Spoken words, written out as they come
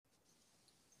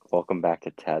Welcome back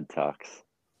to Tad Talks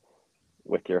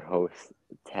with your host,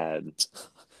 Tad,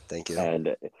 Thank you.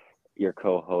 and your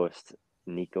co-host,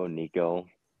 Nico,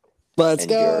 Let's and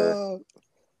go.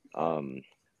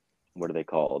 what are they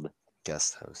called?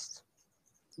 Guest host.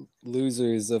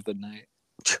 Losers of the night.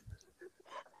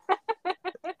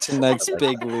 Tonight's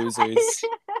big losers.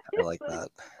 I like that.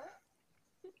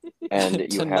 And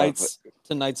you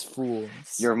tonight's fools.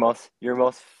 your most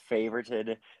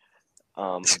favorited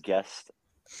guest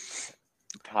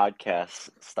podcast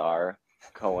star,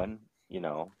 Cohen.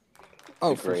 The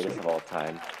greatest of all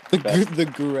time. The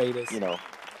greatest.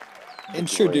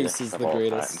 Introduces greatest the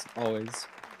greatest always.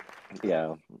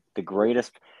 Yeah, the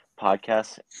greatest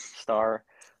podcast star.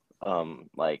 Dang,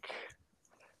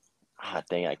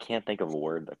 I can't think of a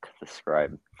word to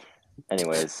describe.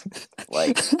 Anyways,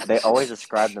 they always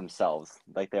describe themselves.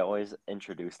 They always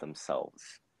introduce themselves.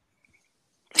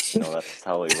 That's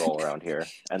how we roll around here.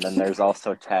 And then there's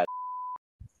also Tad.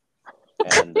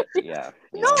 And yeah,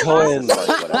 Cohen.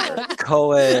 Whatever.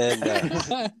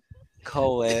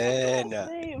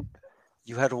 Cohen.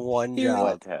 You had one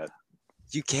job. Tad?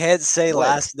 You can't say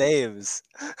last names.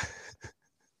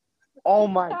 Oh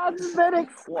my! Tad's been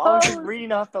exposed. Well, I was just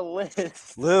reading off the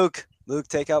list. Luke,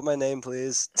 take out my name,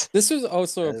 please. This was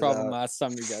also a problem last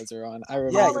time you guys were on. I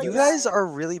remember. Yeah, you guys are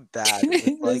really bad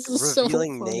with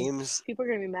revealing names. People are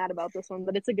gonna be mad about this one,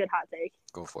 but it's a good hot take.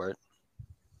 Go for it.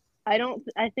 I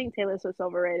think Taylor Swift's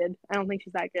overrated. I don't think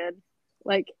she's that good.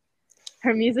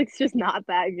 Her music's just not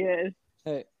that good.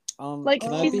 Hey,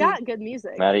 she's got good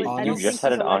music. Maddie, you just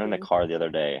had it on in the car the other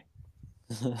day.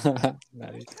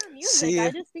 Maddie. Her music,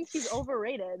 I just think she's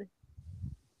overrated.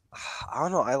 I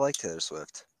don't know. I like Taylor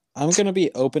Swift. I'm gonna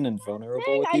be open and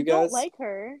vulnerable with you guys. I don't like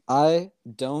her. I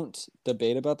don't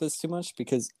debate about this too much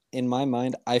because in my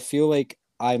mind, I feel like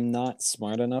I'm not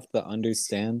smart enough to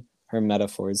understand her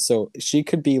metaphors. So she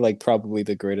could be probably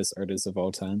the greatest artist of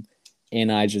all time,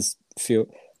 and I just feel,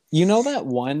 that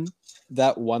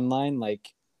one line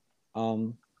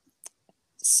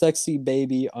sexy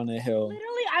baby on a hill.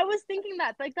 Literally, I was thinking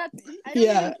that.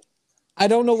 I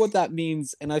don't know what that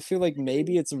means, and I feel like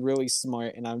maybe it's really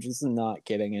smart, and I'm just not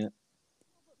getting it.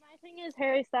 My thing is,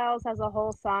 Harry Styles has a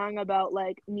whole song about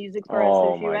music for a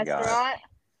sushi restaurant,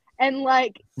 and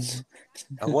I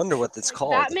wonder what it's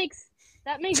called. That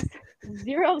makes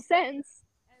zero sense.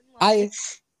 And, I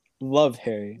love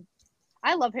Harry.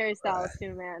 I love Harry Styles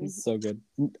too, man. He's so good.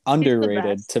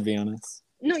 Underrated, to be honest.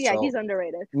 No, yeah, he's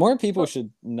underrated. More people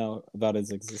should know about his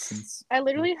existence. I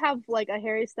literally have a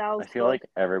Harry Styles. I feel like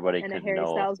everybody and could a Harry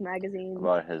know Styles magazine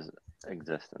about his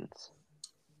existence.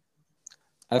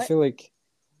 I feel like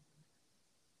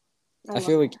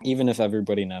even if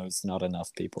everybody knows, not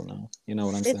enough people know. You know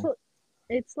what I'm saying?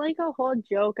 It's a whole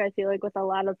joke. I feel with a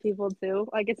lot of people too.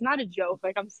 It's not a joke.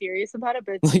 I'm serious about it,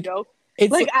 but it's a joke.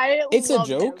 It's a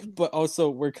joke, but also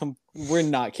we're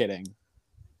not kidding.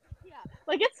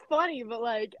 It's funny, but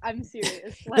I'm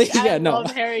serious. I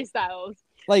love Harry Styles.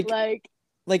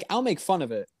 I'll make fun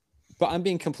of it, but I'm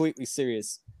being completely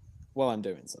serious while I'm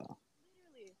doing so.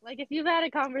 If you've had a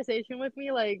conversation with me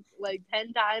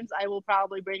 10 times, I will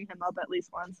probably bring him up at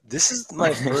least once. This is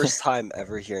my first time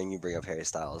ever hearing you bring up Harry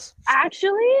Styles.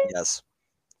 Actually? Yes.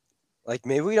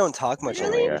 Maybe we don't talk much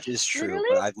anymore, which is true,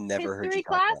 but I've never heard you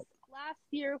talk about it. Last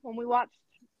year when we watched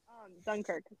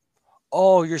Dunkirk.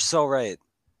 Oh, you're so right.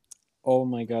 Oh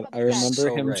my god, I remember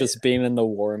him just being in the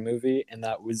war movie, and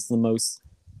that was the most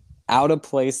out of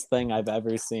place thing I've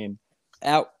ever seen.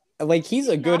 He's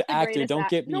a good actor, don't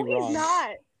get me wrong. No, he's not.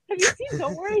 Have you seen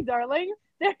Don't Worry, Darling?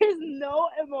 There is no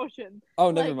emotion.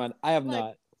 Oh, never mind. I have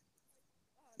not.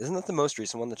 Isn't that the most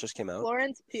recent one that just came out?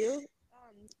 Florence Pugh?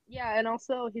 Yeah, and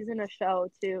also he's in a show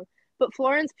too. But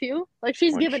Florence Pugh,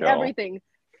 she's given everything.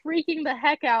 Freaking the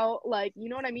heck out, you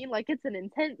know what I mean? It's an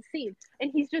intense scene.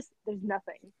 And he's just, there's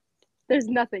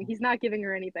nothing. He's not giving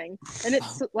her anything. And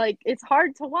it's it's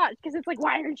hard to watch because it's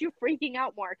why aren't you freaking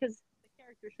out more? Because the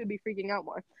character should be freaking out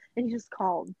more. And he's just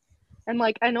calm. And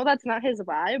I know that's not his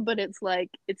vibe, but it's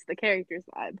it's the character's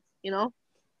vibe,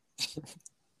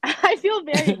 I feel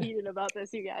very heated about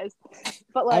this, you guys.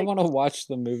 But I want to watch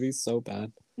the movie so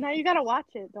bad. Now you gotta watch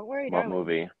it. Don't worry, What darling.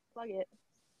 movie? Plug it.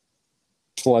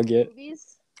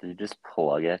 Movies? Did you just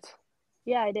plug it?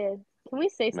 Yeah, I did. Can we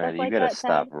say stuff Maddie, like you gotta that,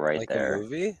 stop Ted? right there. A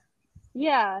movie?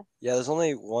 Yeah. Yeah, there's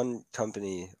only one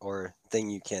company or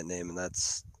thing you can't name, and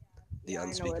that's the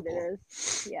unspeakable. I know what it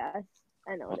is. Yeah,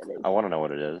 I know what it is. I want to know what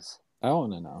it is. I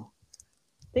want to know.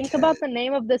 Think about the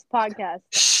name of this podcast.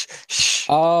 Shh.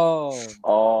 Oh.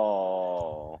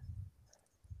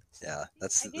 Yeah,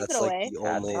 that's the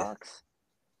only. Talks.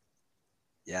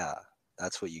 Yeah,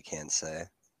 that's what you can say.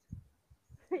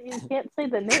 You can't say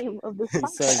the name of this He podcast.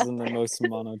 says in the most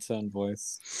monotone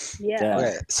voice. Yeah.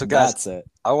 Okay, so guys, That's it.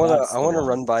 I That's the wanna one.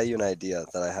 run by you an idea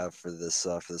that I have for this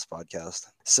podcast.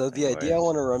 So the idea I Anyways.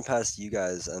 want to run past you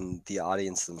guys and the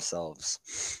audience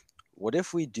themselves. What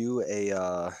if we do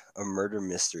a murder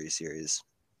mystery series?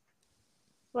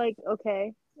 Like,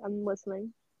 okay, I'm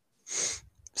listening.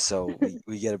 So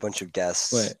we get a bunch of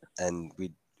guests Wait. and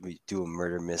we do a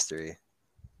murder mystery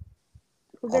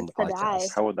Who on gets the to die?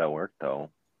 podcast. How would that work though?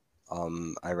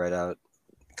 I write out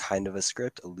kind of a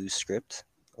script, a loose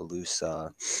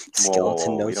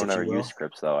skeleton Whoa, we notes, don't if ever you will. use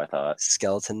scripts though, I thought.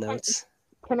 Skeleton notes.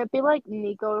 Can it be like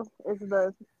Nico is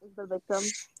the victim?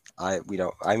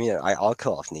 I'll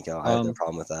kill off Nico. I have no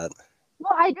problem with that.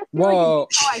 Well, I just feel Whoa.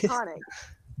 like it's so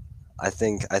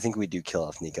iconic. I think we do kill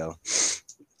off Nico.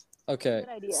 Okay, Good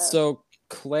idea. so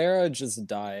Clara just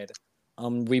died.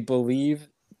 We believe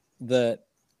that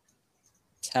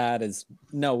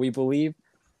we believe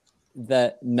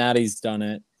that Maddie's done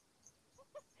it.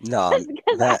 No, Just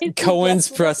 'cause that- I Cohen's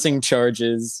suggested it. pressing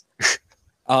charges.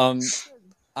 I'm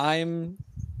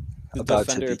the About to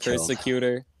defender be killed.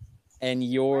 persecutor, and Right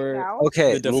you're now?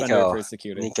 okay, the defender Nico.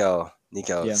 persecutor. Nico,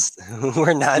 Yeah.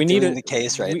 we're not We need doing a- the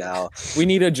case right now. We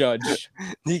need a judge.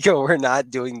 Nico, we're not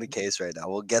doing the case right now.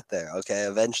 We'll get there, okay?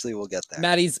 Eventually we'll get there.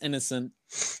 Maddie's innocent.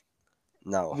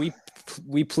 No.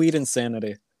 We plead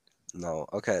insanity. No.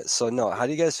 Okay, so no, how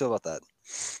do you guys feel about that?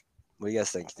 What do you guys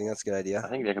think? You think that's a good I idea?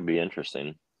 think that could be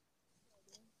interesting.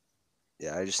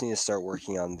 Yeah, I just need to start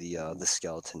working on the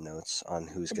skeleton notes on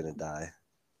who's gonna die.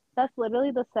 That's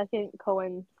literally the second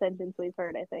Cohen sentence we've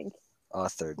heard, I think.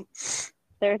 Third.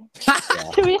 Third. Yeah.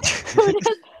 Should we just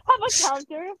have a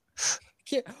counter?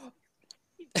 Yeah.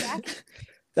 Keep track?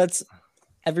 That's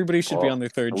everybody should be Well, on their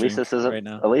third At least drink this isn't. right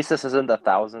now. At least this isn't the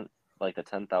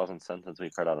 10,000 sentence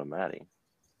we've heard out of Maddie.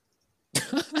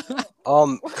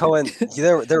 Cohen,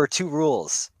 there were two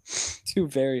rules. Two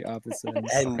very opposite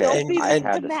ends. And Don't and, be I and,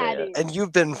 had to say Maddie. it. and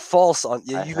you've been false on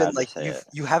I you've had been to like say it.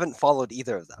 you haven't followed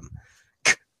either of them.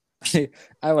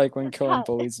 I like when Cohen How-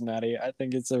 bullies Maddie. I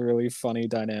think it's a really funny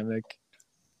dynamic.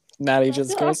 Maddie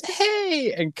just goes,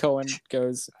 "Hey," and Cohen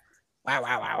goes, "Wow,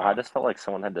 wow, wow, I wow." just felt like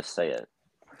someone had to say it.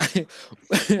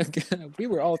 We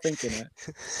were all thinking it.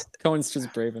 Cohen's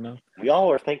just brave enough. We all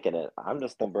were thinking it. I'm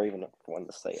just the brave enough one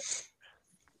to say it.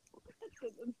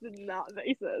 Did not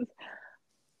make sense.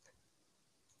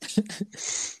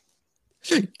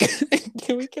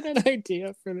 Can we get an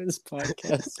idea for this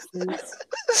podcast,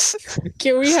 please?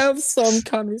 Can we have some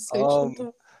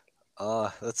conversation?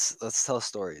 Let's tell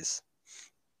stories.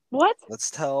 What? Let's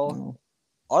tell No.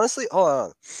 honestly,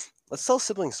 let's tell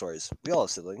sibling stories. We all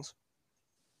have siblings.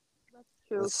 That's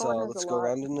true. Let's Cohen has let's a go lot.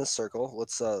 around in a circle.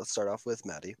 Let's start off with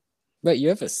Maddie. Wait, you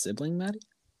have a sibling, Maddie?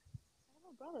 I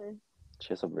have a brother. She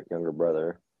has a younger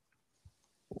brother.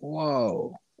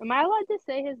 Whoa. Am I allowed to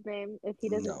say his name if he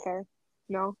doesn't No. care?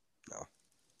 No.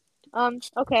 No.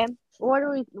 Okay.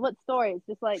 What stories?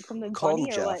 Just like something Call him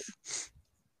funny or Jeff. what?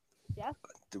 Jeff?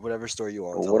 Whatever story you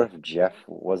want. Well, what if Jeff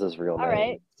was his real name? All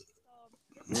right.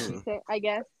 Hmm, Okay, I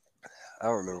guess I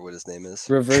don't remember what his name is.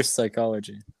 Reverse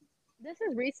psychology. this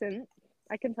is recent.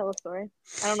 I can tell a story.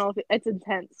 I don't know if it's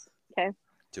intense. Okay.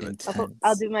 Do it.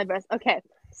 I'll do my best. Okay.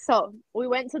 So we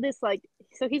went to this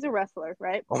so he's a wrestler,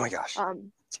 right? Oh my gosh.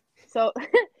 So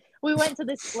we went to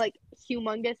this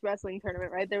humongous wrestling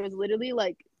tournament, right? There was literally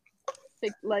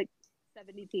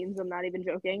 70 teams. I'm not even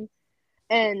joking.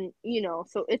 And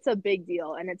so it's a big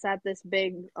deal, and it's at this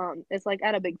big it's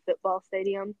at a big football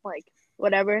stadium,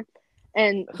 whatever.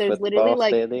 And there's literally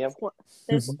stadium?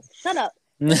 Shut up.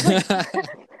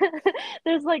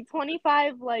 There's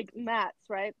 25 mats,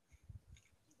 right?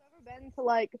 You've ever been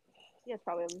to yes,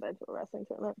 probably haven't been to a wrestling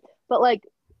tournament, but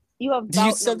you have bout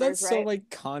You said that numbers, so right?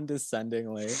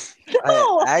 condescendingly.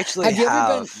 No! I actually Have you ever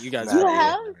have. been? You guys Maddie. You have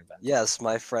have? never been. Yes,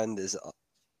 my friend is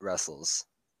wrestles.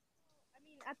 I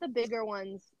mean, at the bigger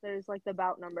ones, there's the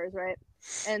bout numbers, right?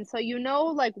 And so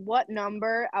what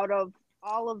number out of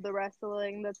all of the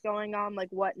wrestling that's going on,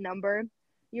 what number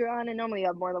you're on, and normally you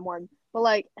have more than one.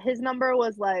 But his number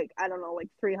was I don't know,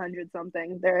 300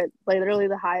 something. They're literally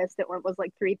the highest it went was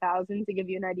 3,000 to give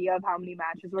you an idea of how many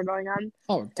matches were going on.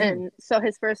 Oh, damn. And so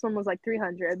his first one was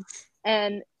 300,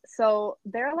 and so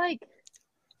they're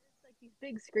these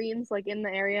big screens in the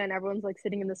area, and everyone's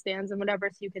sitting in the stands and whatever,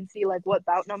 so you can see what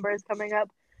bout number is coming up.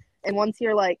 And once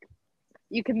you're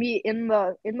you can be in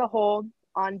the hole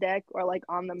on deck or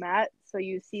on the mat, so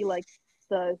you see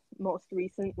the most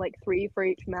recent 3 for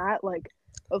each mat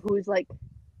of who's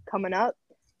coming up.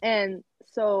 And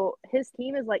so his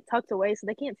team is tucked away, so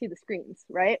they can't see the screens,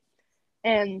 right?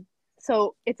 And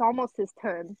so it's almost his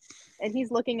turn, and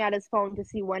he's looking at his phone to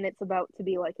see when it's about to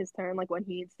be like his turn, like when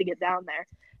he needs to get down there,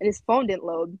 and his phone didn't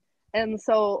load. And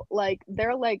so like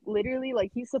they're like literally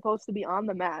like he's supposed to be on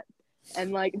the mat,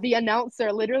 and like the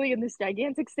announcer literally in this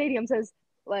gigantic stadium says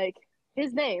like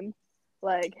his name,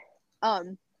 like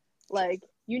like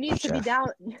you need to be down,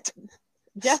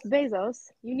 Jeff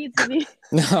Bezos, you need to be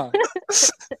No.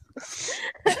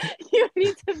 you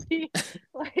need to be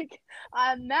like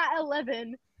on mat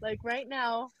 11, like right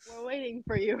now we're waiting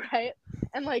for you, right?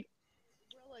 And like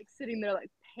we're like sitting there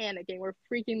like panicking, we're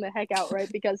freaking the heck out, right?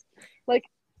 Because like,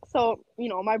 so you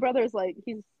know, my brother's like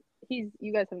he's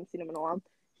you guys haven't seen him in a while.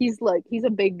 He's a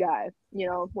big guy, you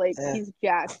know, like he's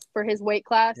jacked for his weight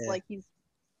class. Like he's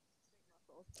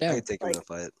I could take him in a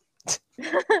fight.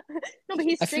 no, but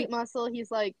he's straight muscle. He's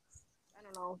like, I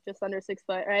don't know, just under 6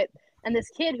 foot, right? And this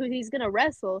kid who he's gonna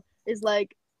wrestle is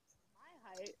like my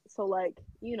height, so like,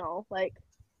 you know, like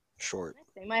short.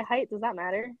 Say my height, does that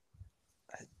matter?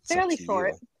 It's Fairly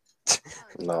short.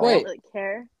 No. Wait. I don't really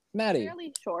care. Maddie,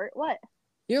 Fairly short. What?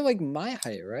 you're like my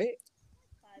height, right?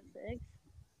 5'6".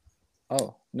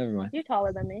 Oh, never mind. You're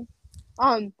taller than me.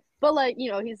 But like,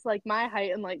 you know, he's like my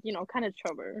height and like, you know, kind of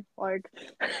chubber. Like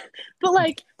but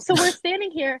like, so we're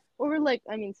standing here, or we're like,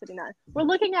 I mean sitting there. We're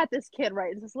looking at this kid,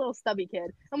 right? This little stubby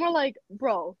kid. And we're like,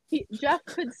 bro, Jeff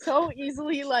could so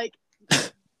easily like,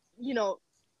 you know,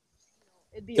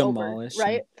 it'd be demolish over,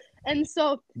 right? And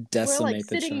so we're like the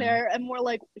sitting there and we're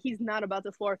like, he's not about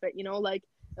to forfeit, you know, like,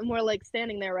 and we're like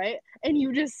standing there, right? And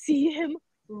you just see him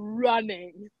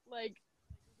running, like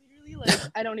literally, like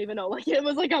I don't even know, like it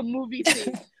was like a movie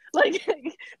scene. Like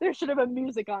there should have been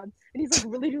music on, and he's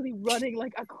like literally running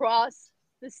like across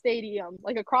the stadium,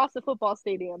 like across the football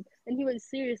stadium, and he was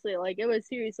seriously like, it was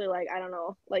seriously like, I don't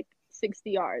know, like 60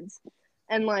 yards,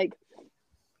 and like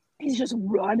he's just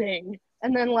running,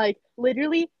 and then like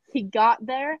literally he got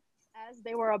there as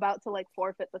they were about to like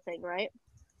forfeit the thing, right?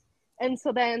 And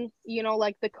so then, you know,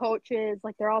 like the coaches,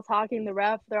 like they're all talking, the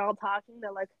ref, they're all talking,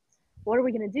 they're like, what are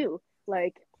we gonna do?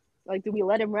 Like do we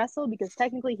let him wrestle? Because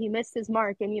technically he missed his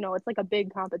mark, and you know, it's like a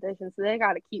big competition, so they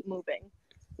gotta keep moving.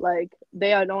 Like they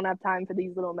don't have time for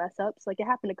these little mess ups. Like it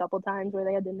happened a couple times where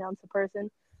they had to announce a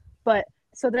person. But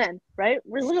so then, right,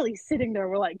 we're literally sitting there,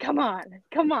 we're like, come on,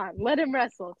 let him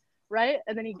wrestle, right?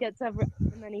 And then he gets up,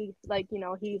 and then he like, you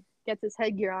know, he gets his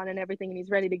headgear on and everything, and he's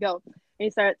ready to go. And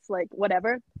he starts like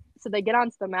whatever. So they get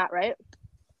onto the mat, right?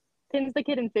 Pins the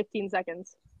kid in 15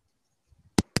 seconds.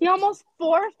 He almost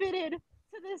forfeited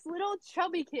to this little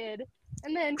chubby kid,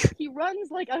 and then he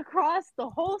runs like across the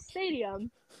whole stadium,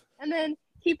 and then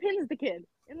he pins the kid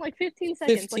in like 15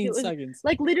 seconds. 15 like it was, seconds.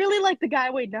 Like literally, like the guy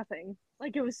weighed nothing.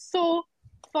 Like it was so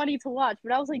funny to watch.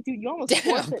 But I was like, dude, you almost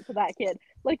forfeit to that kid.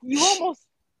 Like you almost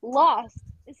lost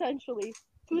essentially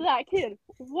to that kid.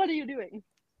 What are you doing,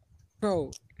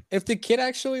 bro? If the kid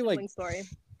actually story.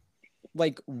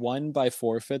 like won by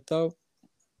forfeit though,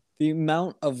 the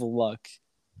amount of luck.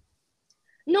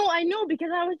 No, I know, because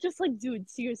I was just like, dude,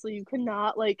 seriously, you could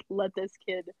not like let this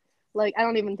kid, like, I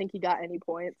don't even think he got any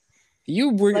points. You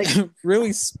were like,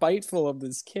 really spiteful of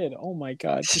this kid. Oh my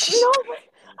god. No, but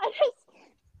I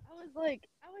was like,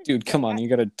 dude, come on, you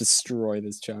gotta destroy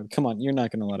this child. Come on, you're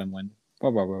not gonna let him win. Blah,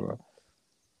 blah, blah, blah.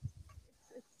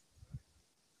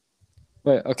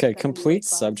 Wait, okay, complete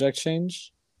subject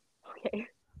change. Okay.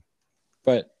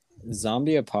 But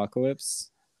zombie apocalypse,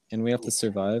 and we have to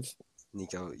survive.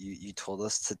 Nico, you told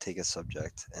us to take a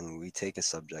subject, and we take a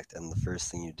subject, and the first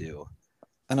thing you do.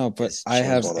 I know, but I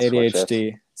have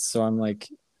ADHD, so I'm like.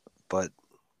 But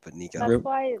Nico. That's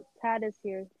why Tad is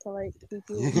here to like keep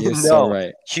you. You're so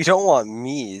right. You don't want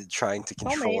me trying to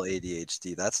control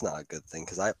ADHD. That's not a good thing,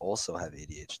 because I also have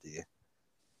ADHD.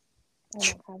 I don't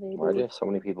have ADHD. Why do so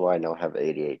many people I know have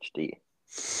ADHD?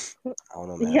 I don't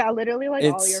know, man. Yeah, literally, like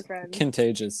all your friends. It's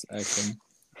contagious, actually.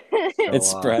 It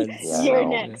spreads. Yeah, You're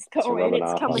next, Cohen.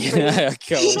 It's coming for you. Yeah,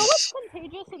 you know what's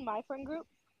contagious in my friend group?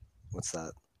 What's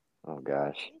that? Oh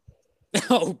gosh.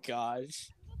 Oh gosh.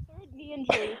 The third knee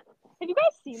injury. Have you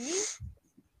guys seen me?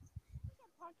 I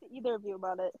haven't talked to either of you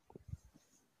about it.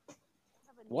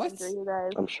 What? Injury, you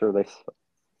guys. I'm sure they.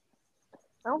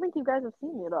 I don't think you guys have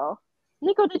seen me at all.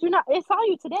 Nico, did you not? I saw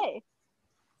you today.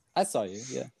 I saw you.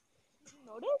 Yeah. Did you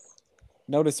notice?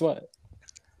 Notice what?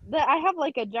 That I have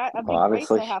like a big brace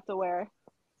I have to wear.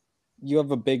 You have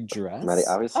a big dress? Maddie,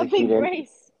 obviously a big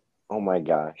brace. Oh my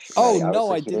gosh. Oh Maddie, no,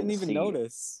 I didn't even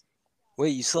notice. Wait,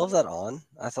 you still have that on?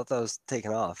 I thought that was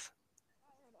taken off.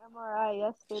 I had an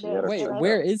MRI yesterday. Wait,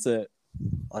 where is it?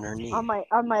 On her knee. On my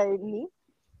knee,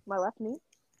 my left knee.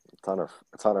 It's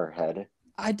on her head.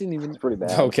 I didn't even. It's pretty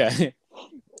bad. Okay.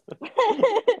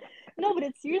 No, but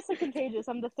it's seriously contagious.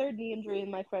 I'm the third knee injury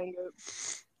in my friend group.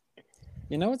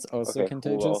 You know what's also Okay, who else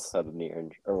contagious? had a knee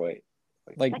injury? Or wait.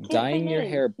 I Like can't dyeing say your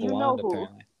names. hair You know blonde, who.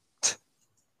 apparently.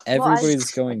 Well, I-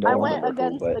 Everybody's going don't I blonde. went remember who,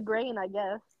 against but- the grain, I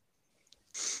guess.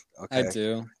 I Okay,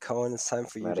 do. Cohen, it's time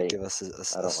for you to Maddie, give us I a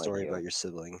don't like story you. about your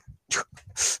sibling.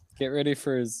 Get ready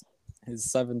for his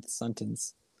seventh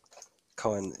sentence.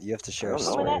 Cohen, you have to I share a don't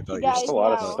know. story Coming at about you your There's guys a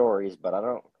lot of now. stories, but I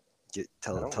don't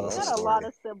Tell I don't us know. a I got a story. lot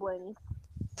of siblings.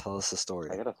 Tell us a story.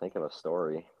 I gotta think of a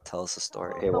story. Tell us a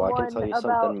story. Okay, well I can one tell you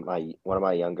about- something. One of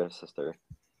my younger sister.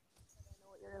 I know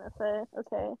what you're gonna say.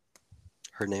 Okay.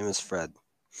 Her name is Fred.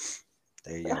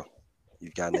 There you go.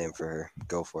 You've got a name for her.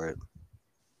 Go for it.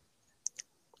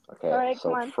 Okay, All right, so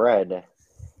come on. Fred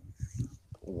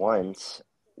once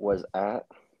was at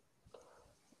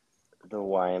the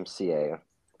YMCA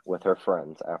with her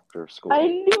friends after school. I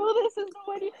knew this is the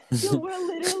one you were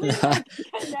literally like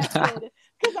connected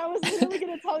because I was literally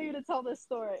gonna tell you to tell this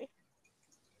story.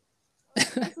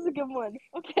 This is a good one.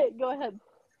 Okay, go ahead.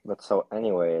 But so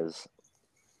anyways,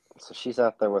 so she's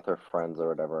out there with her friends or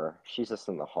whatever. She's just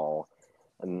in the hall,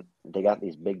 and they got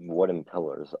these big wooden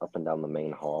pillars up and down the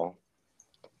main hall.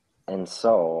 And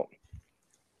so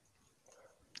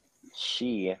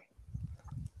she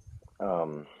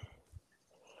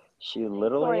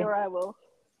literally Story or I will.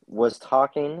 was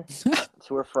talking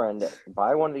to her friend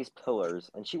by one of these pillars,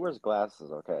 and she wears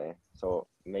glasses, okay? So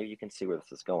maybe you can see where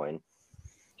this is going.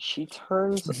 She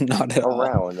turns Not at all.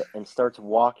 around and starts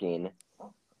walking.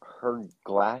 Her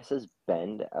glasses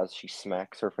bend as she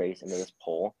smacks her face into this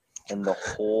pole, and the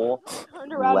whole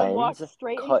Turned around and walked lens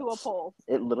straight into a cuts. pole.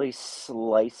 It literally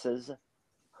slices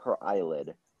her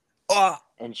eyelid, Ah!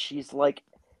 and she's like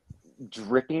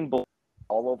dripping blood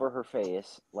all over her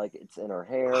face, like it's in her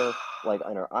hair, like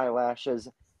on her eyelashes.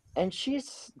 And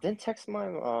she's didn't text my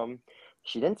mom.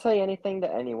 She didn't say anything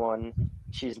to anyone.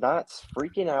 She's not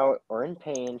freaking out or in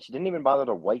pain. She didn't even bother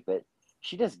to wipe it.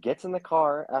 She just gets in the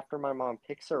car after my mom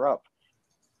picks her up.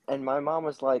 And my mom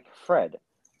was like, Fred,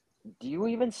 do you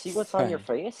even see what's on your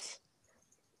face?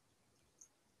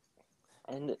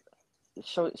 And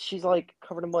so she's like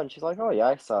covered in blood. And she's like, oh yeah,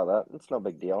 I saw that. It's no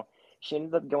big deal. She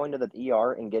ended up going to the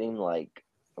ER and getting like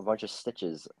a bunch of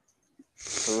stitches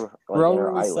through like Bro in her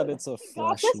really eyelid. said it's a She got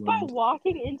flesh this by wound.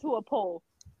 walking into a pole.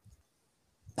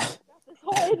 Got this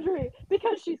whole injury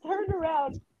because she turned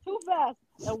around too fast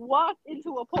and walked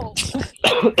into a pole.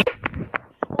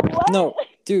 What? No,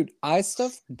 dude, eye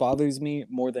stuff bothers me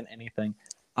more than anything.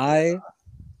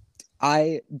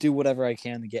 I do whatever I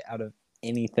can to get out of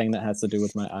anything that has to do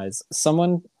with my eyes.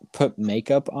 Someone put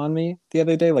makeup on me the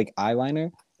other day, like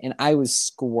eyeliner, and I was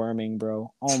squirming,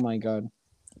 bro. Oh my god.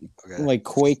 Okay, Like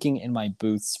quaking in my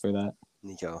boots for that.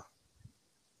 Nico,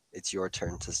 it's your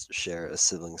turn to share a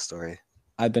sibling story.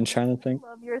 I've been trying to think.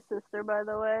 Love your sister, by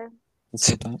the way.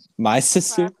 My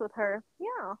sister? Class with her.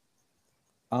 Yeah.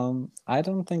 I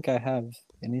don't think I have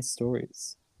any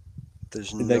stories.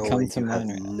 There's Did they no come way to you have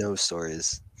mind right now? no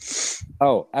stories.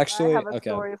 Oh, actually, I have a okay.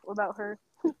 story about her.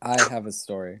 I have a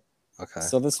story. Okay.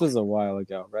 So this was a while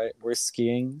ago, right? We're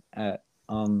skiing at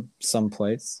some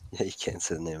place. Yeah, you can't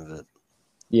say the name of it.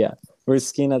 Yeah, we're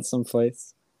skiing at some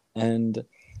place, and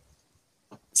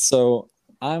so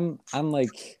I'm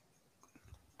like,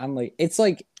 it's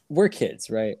like we're kids,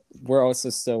 right? We're also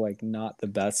still like not the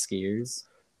best skiers,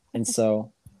 and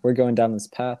so we're going down this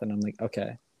path, and I'm like,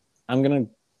 okay, I'm gonna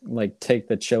like take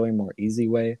the chilly, more easy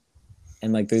way,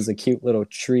 and like there's a cute little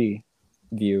tree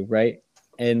view, right?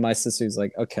 And my sister's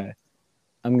like, okay,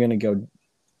 I'm gonna go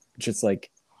just like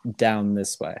down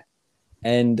this way,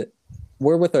 and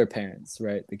we're with our parents,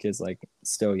 right? The kid's like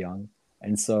still young.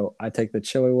 And so I take the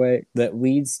chiller way that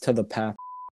leads to the path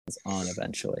is on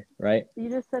eventually, right? You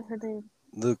just said her name.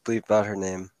 Luke, bleep out her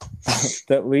name.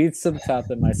 That leads to the path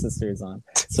that my sister is on.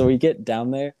 So we get down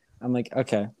there. I'm like,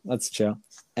 okay, let's chill.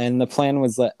 And the plan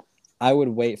was that I would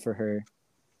wait for her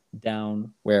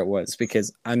down where it was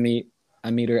because I meet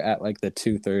her at like the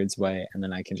 2/3 way, and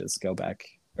then I can just go back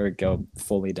or go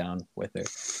fully down with her.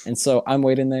 And so I'm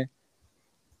waiting there.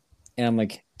 And I'm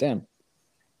like, damn,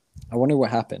 I wonder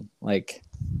what happened. Like,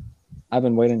 I've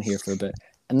been waiting here for a bit.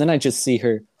 And then I just see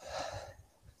her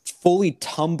fully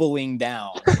tumbling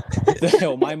down the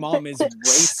hill. My mom is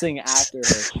racing after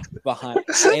her behind.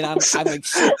 And I'm like,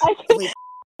 shit. I can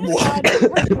What?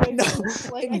 imagine her doing No, this.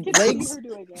 Like, I and can see legs her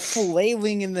doing it.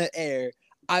 flailing in the air.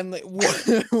 I'm like, what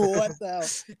the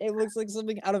hell? It looks like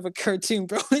something out of a cartoon.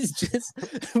 Bro is just,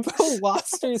 bro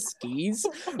lost her skis.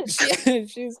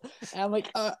 She's, and I'm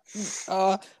like,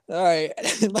 all right.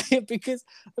 Like, because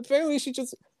apparently she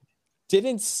just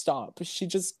didn't stop. She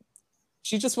just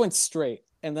went straight.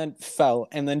 and then fell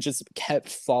and then just kept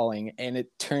falling, and it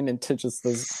turned into just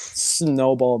this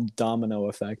snowball domino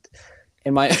effect.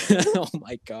 And my oh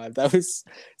my god, that was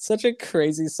such a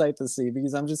crazy sight to see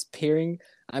because I'm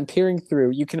peering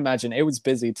through. You can imagine it was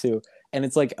busy too. And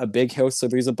it's like a big hill, so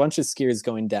there's a bunch of skiers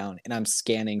going down, and I'm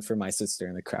scanning for my sister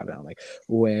in the crowd, and I'm like,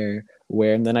 where?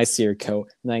 And then I see her coat,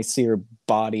 and I see her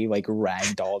body like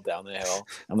ragdoll down the hill.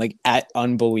 I'm like at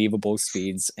unbelievable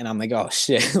speeds, and I'm like, oh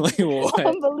shit, like what?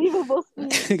 Unbelievable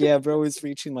speed. Yeah, bro was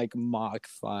reaching like Mach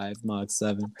 5, Mach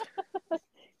 7.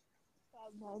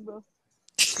 Bro.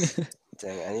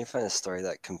 Dang, I need to find a story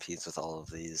that competes with all of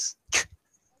these.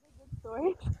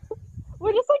 Story.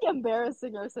 We're just like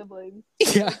embarrassing our siblings.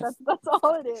 Yeah. Like, that's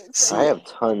all it is. I have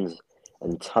tons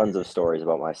and tons of stories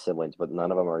about my siblings, but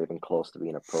none of them are even close to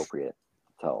being appropriate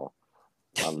to tell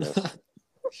on this.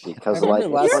 Because I remember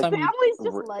like last Your time family's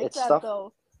just like it's that stuff.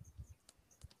 though.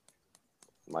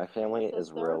 My family is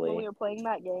Sister, when we really were playing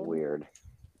that game, weird.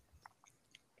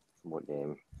 What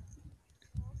game?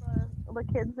 the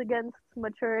kids against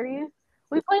maturity.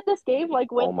 We played this game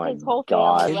like with Oh my his whole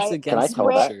God. family, Kids right? Can I Against tell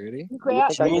that? Maturity? You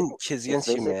Grant, think Do I you can- mean Kids It's Against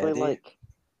basically Humanity? like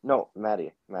no,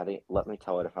 Maddie, let me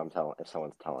tell it if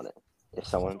someone's telling it. If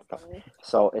someone's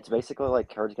so it's basically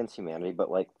like Cards Against Humanity,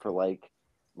 but like for like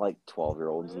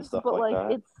 12-year-olds and stuff but like like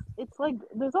that. it's like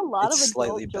there's a lot It's of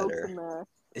slightly adult jokes better. in there.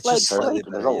 It's Like, just slightly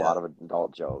There's better, a yeah. lot of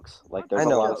adult jokes. Like I there's a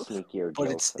know, lot of sneakier but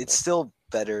jokes. it's still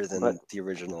better than But- the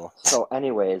original. So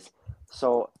anyways,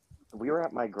 so we were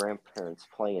at my grandparents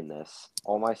playing this,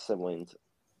 all my siblings,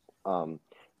 and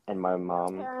my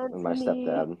mom Parents, and my me,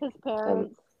 stepdad. his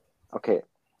parents. Okay,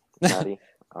 Maddie,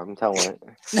 I'm telling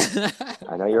it.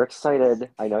 I know you're excited.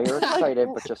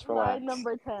 But just relax. Line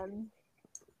number 10.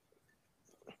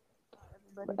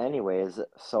 But anyways,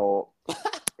 so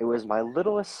it was my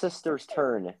littlest sister's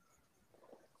turn,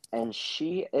 and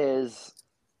she is.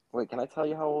 Wait, can I tell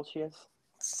you how old she is?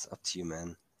 It's up to you,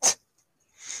 man.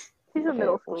 She's a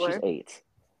middle Well, schooler. she's 8.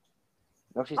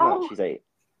 No, she's Oh. not. She's 8.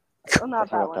 Oh, not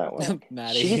How that about one. that one?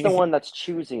 Maddie. She's the one that's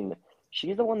choosing.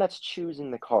 She's the one that's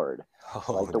choosing the card, Oh,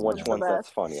 like the which the one's that's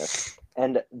best. funniest.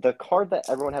 And the card that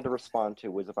everyone had to respond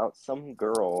to was about some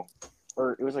girl,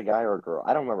 or it was a guy or a girl.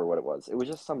 I don't remember what it was. It was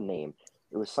just some name.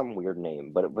 It was some weird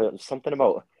name, but it was something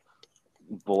about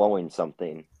blowing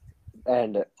something.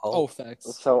 And Oh,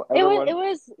 facts. so It everyone,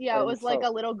 was and was like so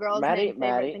a little girl's Maddie,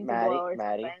 favorite thing to blow or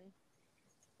Maddie. something.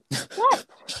 What?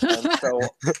 And so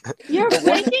You're the one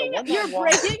breaking that you're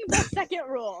walked- breaking the second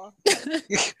rule.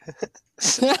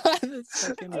 The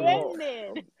second rule.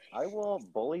 Ended. I will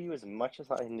bully you as much as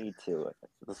I need to.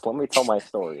 Just let me tell my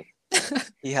story.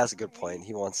 he has a good point.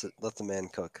 He wants it. Let the man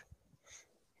cook.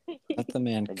 Let the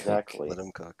man cook. Exactly. Let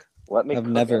him cook. Let me I've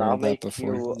cook never and I'll heard that make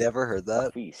before. you Never heard a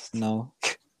that? feast. No.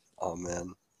 Oh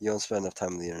man, you don't spend enough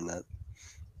time on the internet.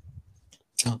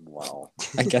 Wow.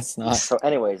 I guess not. So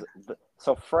anyways,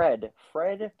 so Fred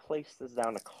places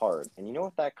down a card. And you know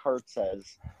what that card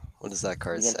says? What does that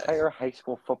card The say? entire high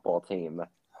school football team.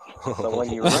 So when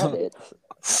you read it,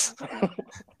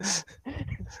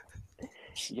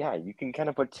 yeah, you can kind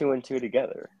of put 2 and 2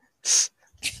 together.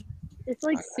 It's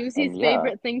like Susie's And yeah,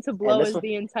 favorite thing to blow this is was-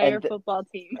 the entire and- football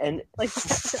team. And Like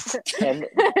and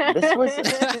this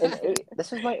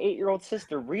was my 8-year-old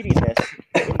sister reading this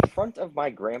in front of my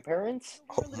grandparents,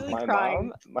 We were literally my crying.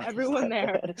 mom, my Everyone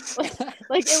there. stepdad.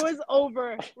 Like it was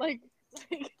over. Like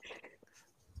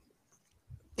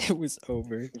It was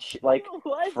over. Like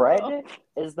what, Fred bro?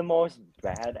 is the most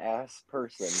badass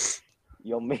person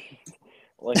you'll meet.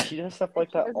 Like she does stuff like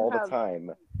She that doesn't all the have-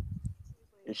 time.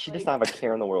 She does Like, not have a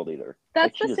care in the world either. That's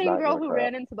Like, she the does same not girl give a who crap.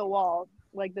 ran into the wall,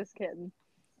 like this kid.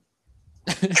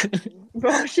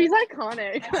 Bro, she's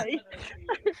iconic. Like,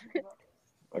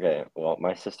 Okay, well,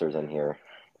 my sister's in here.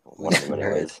 One of them,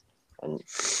 anyways, and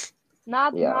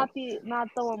not Yeah. not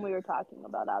the one we were talking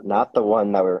about. not the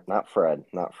one that we're not Fred.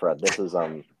 This is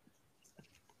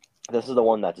the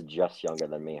one that's just younger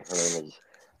than me. Her name is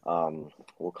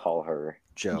we'll call her.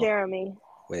 Joe. Jeremy.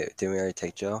 Wait, didn't we already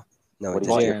take Joe? No, What we do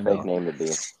you want did. your Jeremy. fake name to be?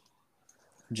 No,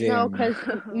 Jeremy. because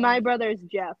my brother's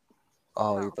Jeff.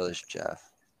 Oh, your brother's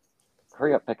Jeff.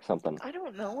 Hurry up, pick something. I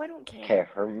don't know. I don't care. Okay,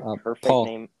 her fake Paul.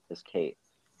 name is Kate.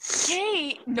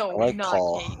 Kate. No, I like not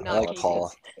Paul. Kate. I Not like Kate. Paul.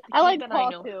 It's the I like Kate that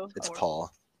Paul know. too. It's Or-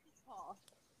 Paul.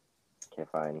 Okay,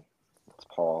 fine. It's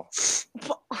Paul.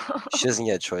 She doesn't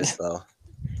get a choice though.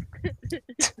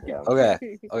 Yeah. Okay.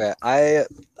 I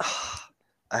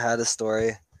had a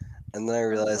story, and then I I was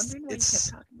realized wondering why you kept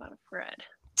talking about a Fred.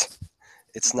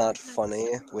 it's not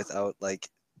funny without like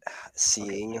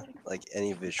seeing like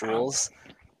any visuals.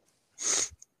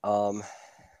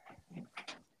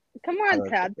 Come How on, do I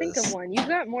Tad. put Think this? of one. You've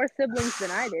got more siblings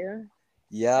than I do.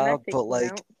 Yeah, that takes but one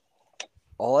like out.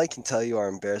 all I can tell you are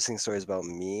embarrassing stories about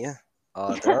me.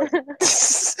 There are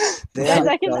they Guys, have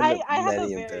I done have a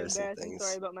many very embarrassing embarrassing things.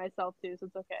 story about myself too, so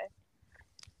it's okay.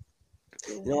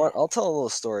 You know what? I'll tell a little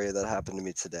story that happened to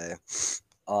me today.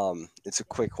 It's a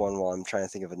quick one while I'm trying to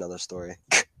think of another story.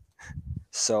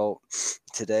 So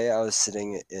today I was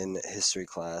sitting in history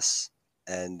class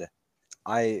and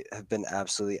I have been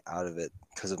absolutely out of it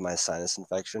because of my sinus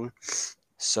infection.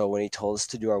 So when he told us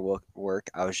to do our work,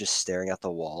 I was just staring at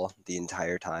the wall the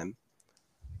entire time.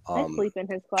 I sleep in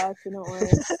his class, so don't worry.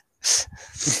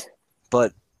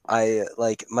 But I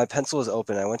like my pencil was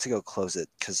open. I went to go close it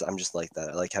because I'm just like that.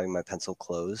 I like having my pencil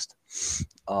closed.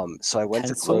 So I went to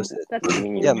Pencil? close it. That's What do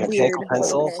you mean Yeah, your weird. mechanical pencil's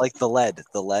pencil, closed? like the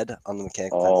lead on the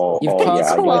mechanical pencil. You've Oh caused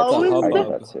yeah, I do quite that the too. I do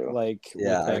hubbub, that too. like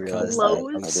Yeah, with I that realized kind of that. stuff.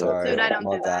 I'm Closed? sorry. Dude, I don't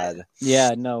My do that. bad.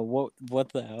 Yeah, no. What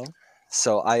the hell?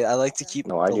 So I like to keep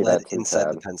No, I the do lead that too, inside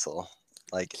the Tad. pencil.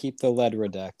 Like, Keep the lead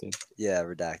redacted. yeah,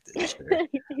 redacted,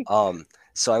 sure.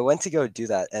 So I went to go do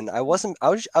that, and I was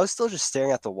still just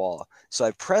staring at the wall. So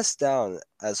I pressed down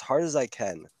as hard as I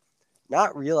can,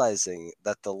 not realizing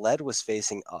that the lead was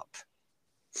facing up.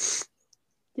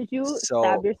 Did you So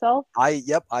stab yourself? I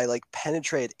like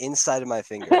penetrated inside of my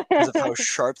finger because of how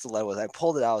sharp the lead was. I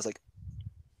pulled it out. I was like,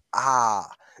 ah.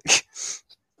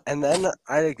 And then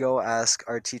I had to go ask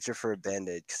our teacher for a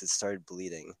band-aid because it started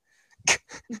bleeding.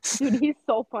 Dude, he's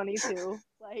so funny too.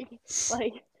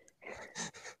 Like.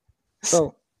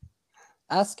 Bro,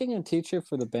 asking a teacher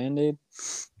for the band-aid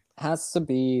has to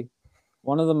be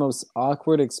one of the most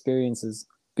awkward experiences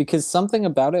because something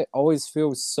about it always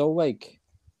feels so like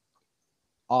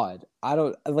odd. I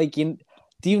don't like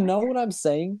do you know what I'm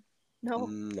saying? No.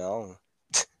 No.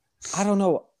 I don't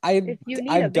know. If you need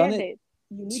a I've done it band-aid,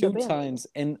 you need a two band-aid. times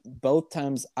and both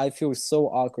times I feel so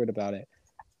awkward about it.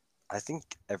 I think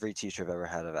every teacher I've ever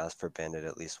had have asked for a band-aid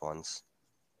at least once.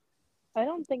 I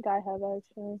don't think I have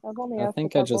actually. I've only I asked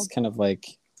think a I couple. just kind of like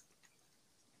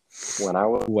When I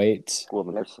was wait. school,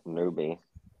 the nurse knew me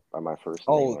by my first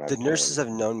Oh, name when I the came. nurses have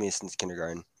known me since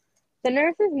kindergarten. The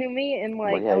nurses knew me in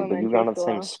Well, like yeah, but you elementary got to the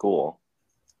same school. school.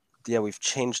 Yeah, we've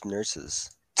changed nurses,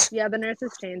 Yeah, the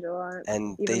nurses change a lot.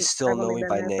 and Even they still I've know only me been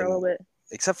by there for a little name, bit.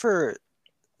 except for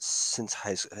since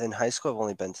high school. In high school, I've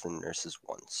only been to the nurses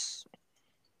once.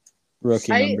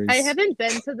 Rookie numbers. I haven't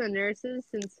been to the nurses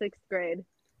since 6th grade.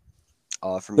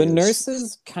 For The me, it was-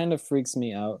 nurses kind of freaks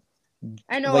me out.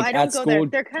 I know, Like I don't at go school,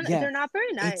 there. They're not very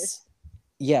it's nice.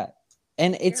 yeah,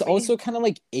 and it's Hear me. also kind of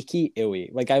like icky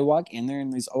illy. Like I walk in there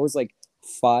and there's always like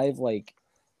 5 like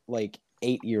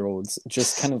 8-year-olds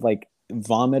just kind of like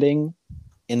vomiting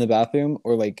in the bathroom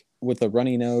or like with a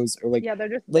runny nose or like Yeah, they're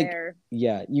just like there.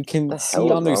 yeah, you can The see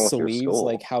hell on is their wrong with your sleeves school?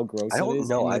 like how gross I it don't is.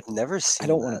 know. And I've never seen I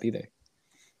don't that. want to be there.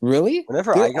 Really?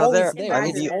 Whenever They're I go always there, there. I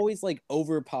mean, It's you, always like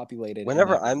overpopulated. in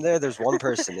whenever there. I'm there, there's one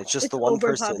person. It's just It's the one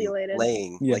person overpopulated.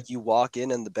 laying. Yeah. Like you walk in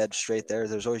and the bed's straight there.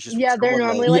 There's always just Yeah, they're someone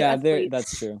normally laying. like Yeah, asleep.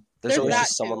 that's true. There's There's always that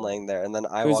just someone too. laying there, and then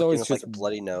I There's walk in always with like just- a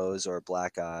bloody nose or a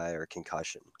black eye or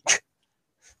concussion.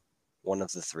 One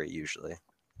of the three usually.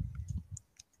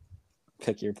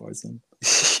 Pick your poison.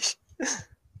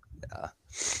 Yeah.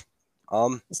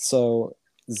 So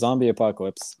zombie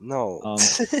apocalypse. No.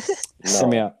 Hear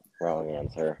me No, out. wrong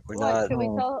answer. We're What? not. Should we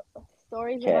Oh. tell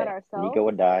stories about Okay, ourselves? Nico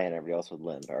would die and everybody else would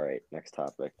live. All right, next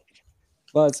topic.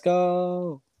 Let's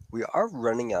go. We are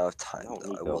running out of time, No, though.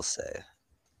 I Nico. will say.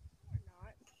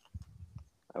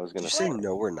 I was Did gonna you say say.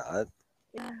 no? We're not.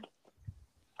 Yeah.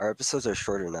 Our episodes are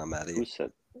shorter now, Maddie. Who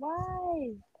said?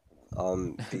 Why?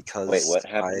 Because Wait, what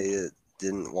happened? I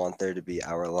didn't want there to be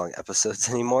hour-long episodes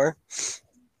anymore.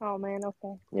 Oh man,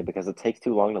 okay. Yeah, because it takes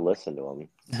too long to listen to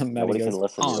them. Nobody goes, can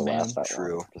listen to "Aw, you man." laugh that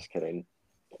True. long. Just kidding.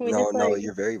 Can we No, just no, like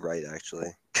you're very right, actually.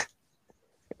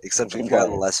 Except Okay. we've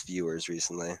gotten less viewers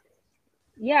recently.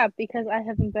 yeah, because I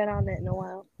haven't been on it in a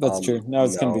while. That's true. Now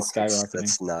it's gonna be no, skyrocketing.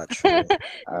 That's not true.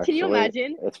 Can you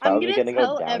imagine? It's I'm probably gonna gonna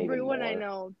tell go down everyone even I more.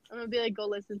 know. I'm gonna be like, go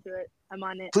listen to it. I'm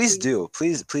on it. Please do.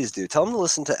 Please do. Tell them to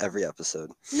listen to every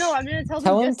episode. No, I'm gonna tell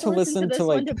Tell them them just to listen to this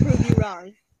like- one to prove you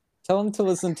wrong. Tell them to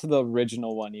listen to the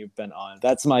original one you've been on.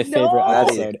 That's my No! favorite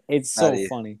Maddie, episode. It's so Maddie.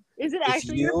 funny. Is it If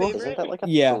actually your you- favorite? Isn't that like a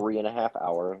Yeah. 3.5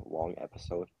 hour long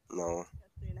episode? No.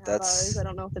 3.5 That's- hours. I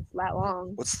don't know if it's that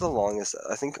long. What's the longest?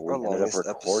 I think We our ended up longest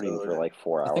recording episode. for like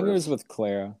 4 hours. I think it was with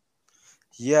Clara.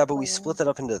 Yeah, but we Oh, split that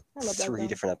up into I love that 3 song.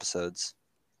 different episodes.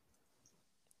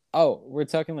 Oh, we're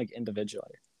talking like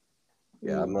individually.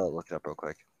 Yeah, I'm gonna look it up real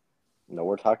quick. No,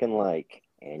 we're talking like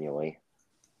annually.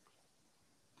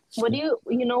 What do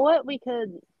you know what we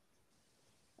could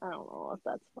I don't know if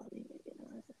that's funny. Maybe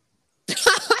not.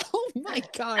 Oh my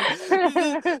god.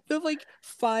 The like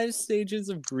 5 stages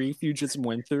of grief you just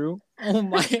went through. Oh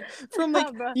my from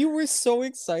like Bro. you were so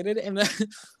excited and then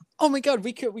oh my god,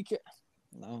 we could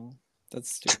no,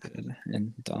 that's stupid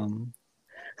and dumb.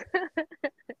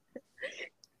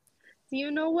 Do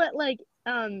you know what like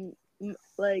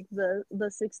like the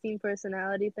 16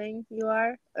 personality thing you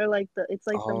are, or like it's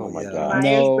like Oh my yeah. God. No,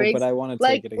 Myers-Briggs, but I want to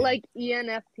like take it again. like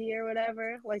ENFP or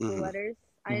whatever, like the Mhm. letters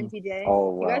Mhm. INTJ.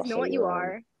 Oh, You guys wow, know so what you you're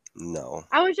are. No.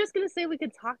 I was just gonna say we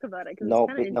could talk about it because No,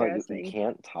 it's kind of but no, you interesting.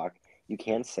 can't talk. You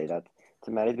can't say that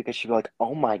to Maddie because she'd be like,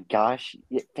 "Oh my gosh,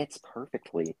 it fits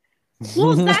perfectly."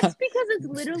 Well, that's because it's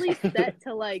literally set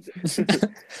to like.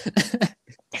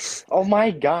 Oh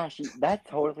my gosh, that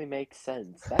totally makes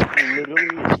sense. That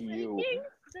literally is you. Breaking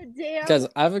the damn Guys,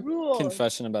 I have a rules.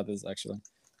 confession about this actually.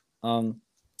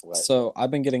 What? So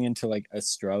I've been getting into like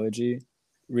astrology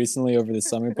recently over the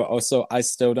summer, but also I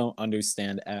still don't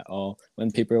understand at all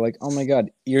when people are like, "Oh my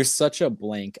god, you're such a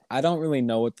blank." I don't really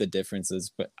know what the difference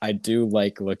is, but I do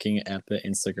like looking at the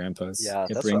Instagram posts. Yeah, it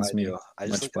that's brings what I me do. I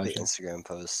just much look at the pleasure. Instagram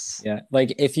posts. Yeah,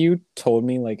 like if you told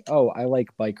me like, "Oh, I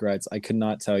like bike rides," I could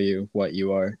not tell you what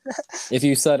you are. If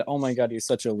you said, "Oh my god, you're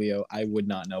such a Leo," I would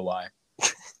not know why.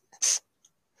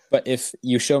 But if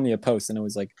you show me a post and it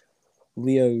was like,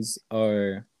 "Leos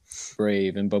are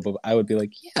brave and blah blah," blah, I would be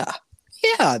like,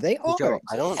 yeah, they Nico, are.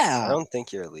 I don't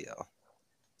think you're a Leo.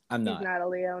 I'm He's not. not a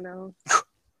Leo, no.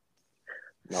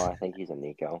 No, I think he's a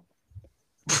Nico.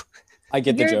 I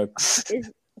get the You're-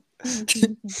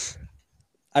 joke.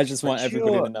 I just want Aren't you-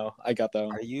 everybody to know. I got that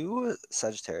one. Are you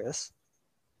Sagittarius?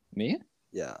 Me?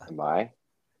 Yeah. Am I?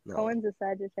 No. Cohen's a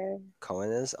Sagittarius.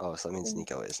 Cohen is? Oh, so that means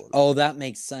Nico isn't. Oh, that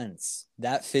makes sense.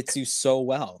 That fits you so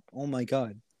well. Oh my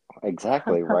god.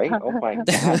 Exactly, right? Oh my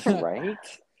gosh, right?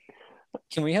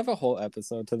 Can we have a whole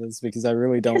episode to this because I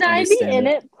really don't Can I be understand in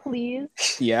it, please?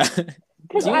 Yeah.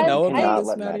 Because Do you No, know you about cannot this,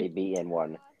 let Maddie? Maddie be in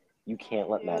one. You can't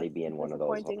let Maddie be in one of those.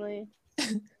 Disappointingly.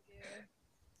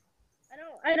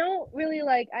 I don't really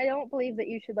like. I don't believe that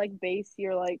you should like base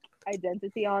your like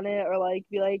identity on it, or like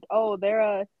be like, oh, they're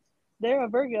a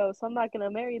Virgo, so I'm not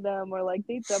gonna marry them or like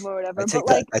date them or whatever. I take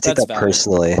But like, that. I take That's that valid.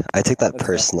 personally. I take that That's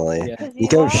personally. Yeah. 'cause you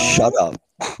Nico, are- shut up.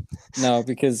 No,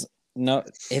 because no,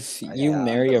 if you Yeah.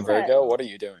 marry a What's that? Virgo, what are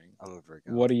you doing? I'm a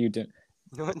Virgo. What are you doing?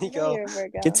 You know what, I know Nico? you're a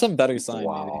Virgo. Get some better sign, maybe.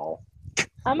 Wow.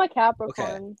 I'm a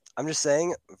Capricorn. I'm just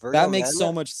saying, Virgo That makes men,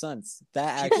 so much sense.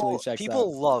 That actually checks people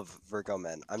out. love Virgo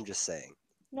men. I'm just saying.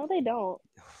 No, they don't.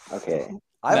 Okay.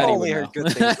 I've Maddie only would heard know.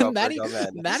 good things about Maddie, Virgo men.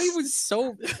 Maddie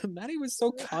was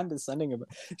so condescending about.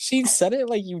 She said it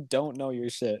like you don't know your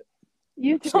shit.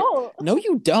 You don't. No,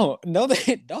 you don't. No,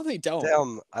 they don't.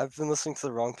 Damn, I've been listening to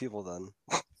the wrong people then.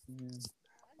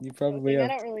 You probably I have.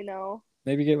 don't really know.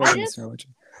 Maybe get I like an just- astrologer.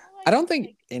 like, I don't think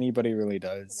like, anybody really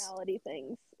does. personality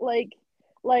things.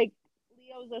 Like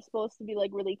Leos are supposed to be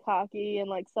like really cocky and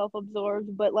like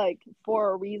self-absorbed, but like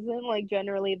for a reason. Like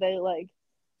generally they like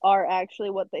are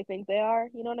actually what they think they are.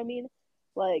 You know what I mean?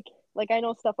 Like I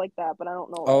know stuff like that, but I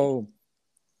don't know. Like, Oh,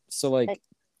 so like Like,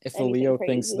 if a anything Leo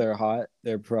thinks crazy. they're hot,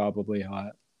 they're probably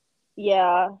hot.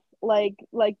 yeah, like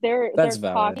they're That's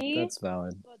valid. cocky, That's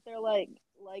valid. but they're like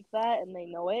that and they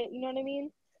know it. You know what I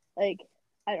mean? Like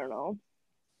I don't know.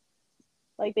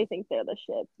 Like they think they're the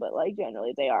shit, but like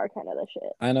generally they are kind of the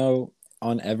shit. I know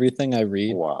on everything I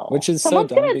read, Wow. which is Someone's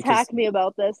so dumb gonna because attack me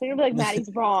about this. They're gonna be like, Maddie's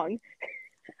wrong.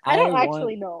 I don't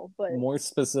actually know, but more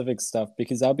specific stuff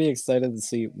because I'll be excited to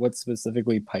see what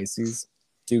specifically Pisces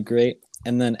do great.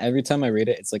 And then every time I read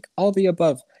it, it's like all the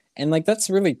above. And like that's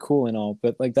really cool and all,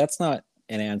 but like that's not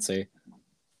an answer.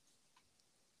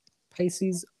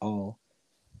 Pisces all.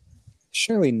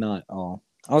 Surely not all.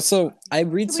 Also, I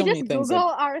read should so we many just things Google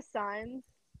our signs?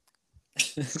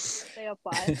 like They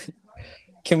apply.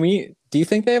 do you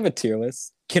think they have a tier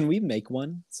list? Can we make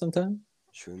one sometime?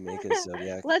 Should we make a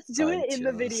zodiac? Let's do sign it in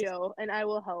the tier list? video, and I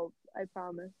will help. I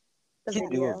promise. The We can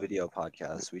do a video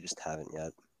podcast. We just haven't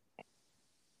yet.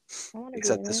 I wanna be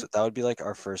Except in this it. that would be like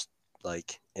our first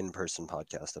like in-person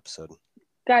podcast episode.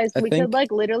 Guys, I we think- could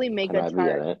like literally make Can I a be in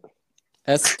chart. it?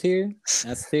 S tier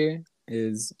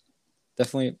is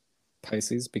definitely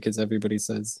Pisces because everybody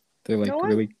says they're like No one-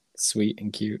 really sweet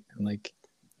and cute and like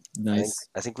nice.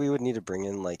 I think we would need to bring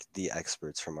in like the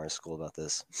experts from our school about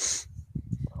this.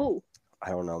 Who? I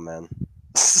don't know, man.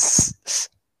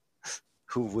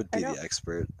 Who would I be don't- the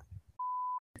expert?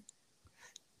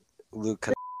 Luke,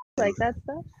 Like that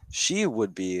stuff? she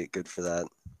would be good for that.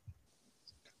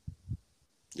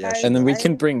 Yeah, Guys, she And then we would.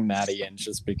 can bring Maddie in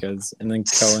just because, and then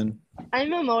Cohen.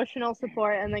 I'm emotional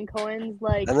support, and then Cohen's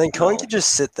like. And then Cohen No. could just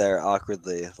sit there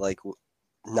awkwardly, like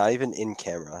Not even in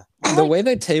camera. The way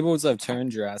the tables have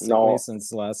turned drastically No. since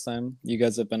the last time you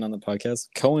guys have been on the podcast,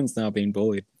 Cohen's now being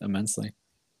bullied immensely.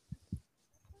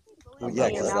 Well, I'm yeah, not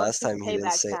because worried. Now last it's just time he didn't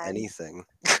payback say time. anything.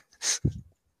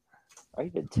 I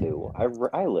did too.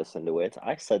 I listened to it.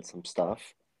 I said some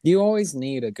stuff. You always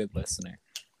need a good listener.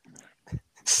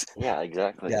 Yeah,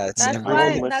 exactly. Yeah, it's That's Everyone why.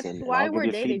 listen, That's and why I'll we're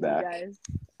give you dating feedback. you guys.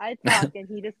 I talk and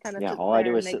he just kind of Yeah, sits all I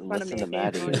there do and is sit makes and fun of me listen to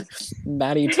Maddie. occasionally.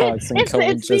 Maddie talks and Cohen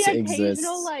it's just the occasional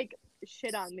exists. like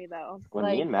shit on me though. When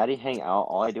me and Maddie hang out,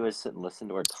 all I do is sit and listen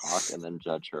to her talk and then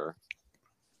judge her.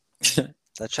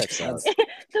 That checks out. That's-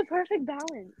 the perfect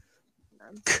balance.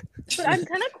 But I'm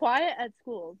kind of quiet at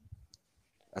school.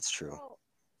 That's true.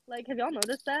 Like, have y'all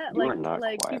noticed that? You like, are not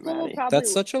like quiet, people will Maddie. probably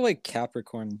That's such a like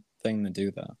Capricorn thing to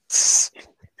do, though.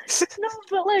 no,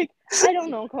 but like I don't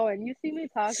know, Cohen. You see me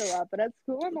talk a lot, but at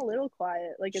school I'm a little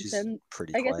quiet. Like it She's depends.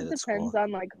 pretty I guess quiet it at school. depends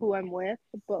on like who I'm with,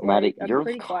 but Maddie, like I'm you're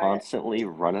pretty quiet. constantly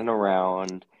running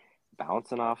around,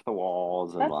 bouncing off the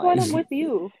walls, and That's like when I'm with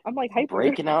you. I'm like hyper.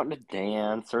 breaking out into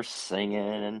dance or singing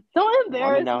and Don't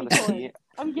running embarrass down me, to Cohen. see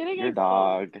I'm getting your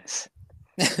exposed.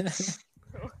 dog.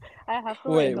 I have to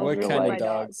Wait, like, what You're kind like- of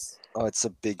dogs? Oh, it's a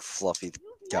big fluffy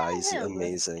guy. He's him.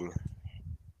 amazing.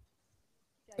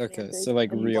 Okay, so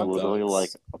like And He's real literally dogs. like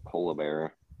a polar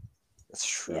bear. That's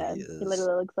true. Yeah, He he is.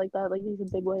 literally looks like that. Like he's a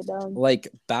big white dog. Like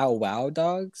Bow Wow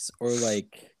dogs or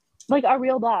like Like a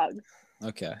real dog.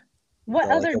 okay. What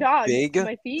No, other like a dog? big,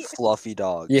 My feet. fluffy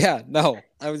dog. Yeah, no,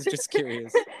 I was just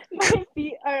curious. My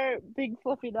feet are big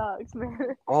fluffy dogs,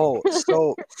 man. Oh,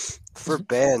 so for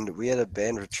band, we had a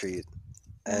band retreat,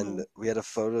 and Mhm. we had a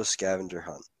photo scavenger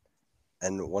hunt.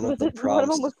 And one of Was the it one of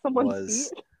prompts them was someone's was,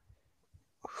 feet?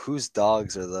 "Whose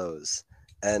dogs are those?"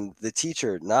 And the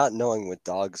teacher, not knowing what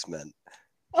dogs meant,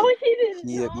 Oh, he didn't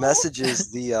he know.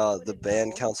 messages the Wouldn't band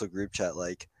know. council group chat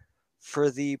like, "For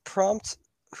the prompt,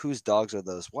 whose dogs are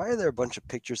those? Why are there a bunch of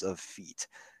pictures of feet?"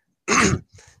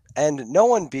 And no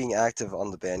one being active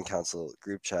on the band council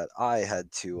group chat, I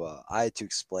had to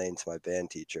explain to my band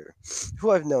teacher,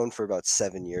 who I've known for about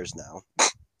 7 years now,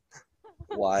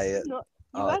 why No, you guys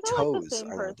are like the toes same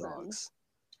are not person. dogs.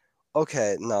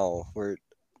 Okay, no,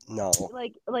 no,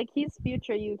 Like he's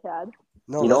future UCAD.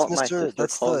 no. You know That's what my Mr. sister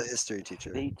That's the calls history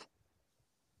teacher. Feet?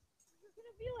 You're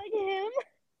gonna be like him.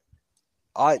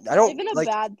 I Not don't even a like.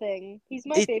 bad thing. He's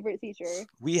my It- favorite teacher.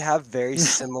 We have very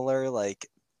similar like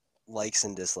likes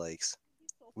and dislikes.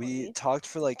 He's so We funny. talked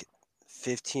for like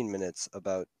 15 minutes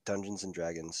about Dungeons and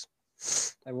Dragons.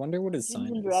 I wonder what his Dungeons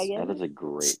sign and is. Dragons. That is a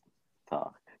great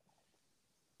talk.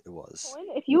 It was. Cohen,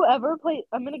 if you ever play,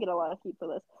 I'm gonna get a lot of heat for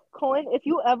this. Cohen, if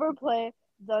you ever play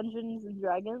Dungeons and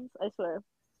Dragons, I swear.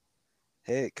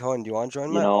 Hey, Cohen, do you want to join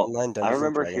You my know, online I Dungeons and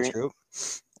remember Dragons hearing- group?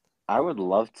 I would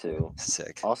love to.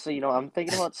 Sick. Also, you know, I'm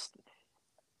thinking about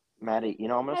Maddie. You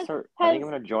know, I'm gonna Has- start. I think has-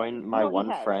 I'm gonna join my no, he one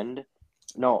has. friend.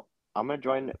 No, I'm gonna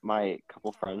join my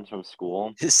couple friends from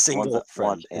school. His single that friend.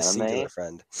 watch His anime. singular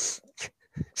friend.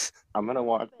 I'm gonna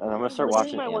watch, and I'm gonna This is start literally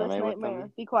watching my worst anime with nightmare.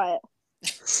 them. Be quiet.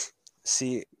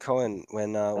 See, Cohen,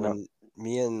 when know.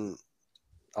 me and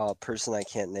person I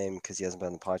can't name because he hasn't been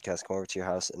on the podcast come over to your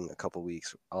house in a couple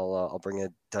weeks, I'll bring a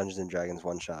Dungeons and Dragons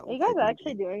one shot. Are you guys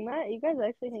actually doing that? You guys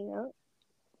actually hang out?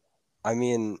 I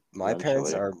mean, my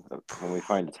parents Eventually, are. when we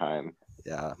find time.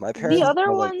 Yeah, my parents. The other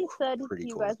are, like, one said pretty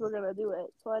you cool guys with were it. gonna do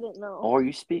it, so I didn't know. Oh,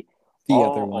 you speak. The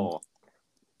oh, other one. oh.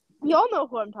 We all know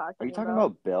who I'm talking about. Are you talking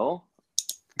about Bill?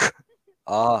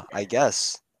 I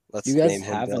guess. Let's You guys name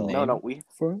him have a Bill. name? No, we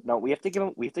For it? no, we have to give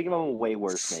him. We have to give him a way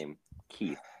worse name.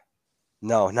 Keith.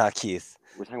 No, not Keith.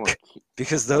 We're talking about Keith.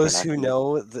 Because Okay, those not who Keith.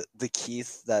 know the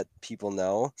Keith that people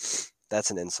know,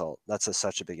 that's an insult. That's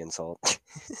such a big insult.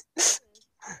 Keith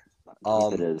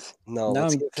Um, it is. No, Now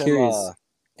let's I'm give him. curious.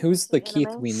 Who's the Anime?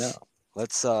 Keith we know?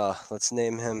 Let's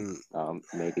name him.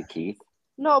 Maybe Keith.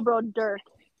 No, bro, Dirk.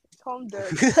 Call him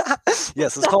Dirk.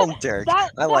 Yes, let's call him Dirk.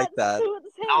 I like that.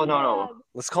 suits him, No, no, no. man.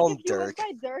 Let's call him If you Dirk.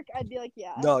 went by Dirk, I'd be like,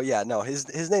 yeah. No, yeah, no.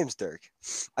 His name's Dirk.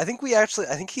 I think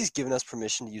he's given us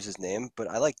permission to use his name, but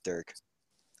I like Dirk.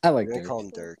 I We're like gonna Dirk. call him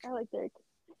Dirk. I like Dirk.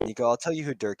 Nico, I'll tell you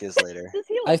who Dirk is later. Does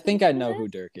he I listen think to I know this? who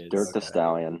Dirk is. Dirk the Okay.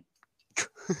 Stallion.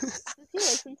 Does he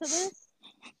listen to this?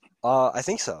 I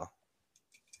think so.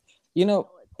 You know,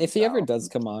 if he ever No. does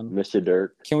come on, Mr.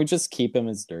 Dirk. can we just keep him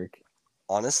as Dirk?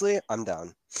 Honestly, I'm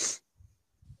down.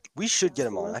 We should get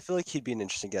him on. I feel like he'd be an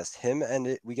interesting guest. Him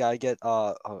and we gotta get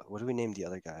what do we name the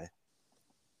other guy?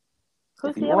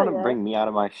 Who's If you the want other to guy? bring me out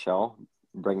of my shell,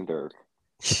 bring Dirk.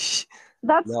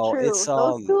 That's No, true. it's,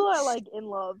 Those two are like in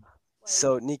love. Like,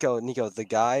 So Nico, the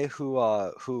guy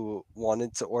who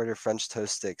wanted to order French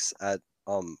toast sticks at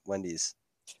Wendy's.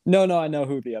 No, I know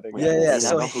who the other guy Yeah, is. yeah. you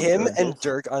So know who him Dirk and is?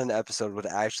 Dirk on an episode would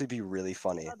actually be really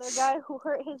funny. The other guy who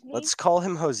hurt his knee. Let's call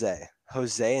him Jose.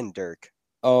 Jose and Dirk.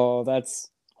 Oh, that's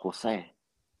Jose.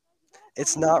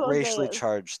 It's Who not Jose racially is.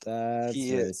 charged. He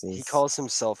racist. calls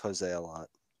himself Jose a lot.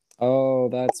 Oh,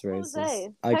 that's racist. Jose.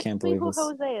 I Text can't me believe who this.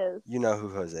 Jose is. You know who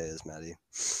Jose is, Maddie.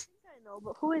 I know,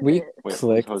 but who is We it? Wait, who's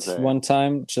clicked Jose? one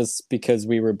time just because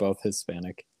we were both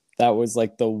Hispanic. That was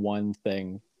like the one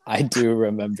thing I do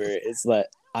remember is that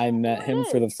I met him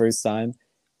for the first time,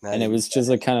 Maddie, and it was just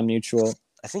like kind of mutual.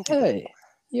 I think you Hey,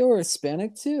 you're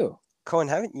Hispanic too. Cohen,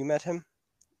 haven't you met him?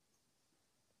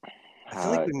 I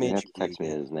feel like we You made have you to text me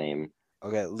meet him. his name.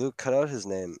 Okay, Luke, cut out his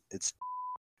name. It's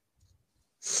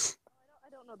I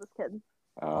don't know this kid.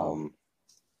 Oh.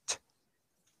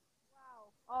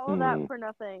 Wow. All of that for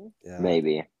nothing. yeah.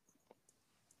 Maybe.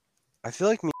 I feel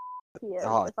like me. He is.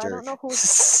 Oh, If I don't Dirk. know who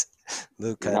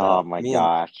Luke, cut Oh out. my Me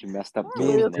gosh, you messed up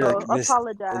Me and Dirk's Dirk name.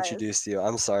 apologize. introduced you.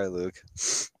 I'm sorry, Luke.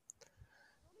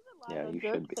 Yeah, you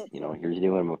Dirk should be. fits You know, in. you're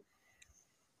doing.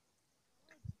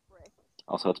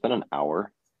 Also, it's been an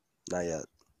hour. Not yet.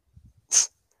 It's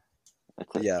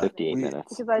at Yeah, 58 minutes.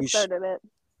 Because I we sh- started it.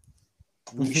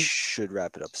 We should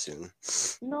wrap it up soon.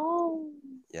 No.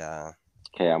 Yeah.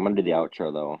 Okay, I'm gonna do the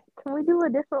outro though. Can we do a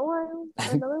different one?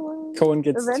 Another one? Cohen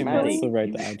gets 2 Eventually. minutes to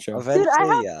write the Maddie, outro. Eventually, Dude, I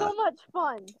have yeah. so much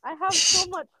fun. I have so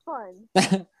much fun. I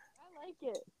like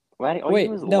it. Maddie, all Wait, you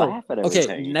do is no. laugh at Okay,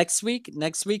 everything. next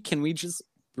week, can we just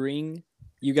bring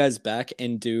you guys back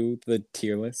and do the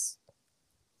tier list?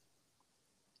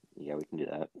 Yeah, we can do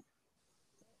that.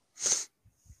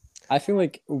 I feel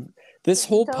like this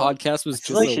whole podcast was I feel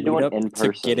just like we a should do lead it up in to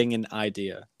person. getting an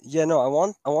idea. Yeah, no, I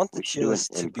want the We should tier do it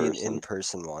list to in be an person.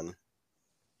 in-person one.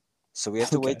 So we have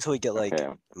to wait Okay. till we get like Okay.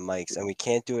 mics, and we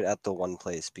can't do it at the one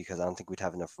place because I don't think we'd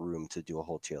have enough room to do a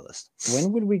whole tier list.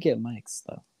 When would we get mics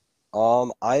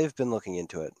though? I've been looking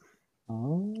into it.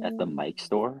 Oh. At the mic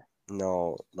store?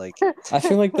 No, like I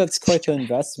feel like that's quite the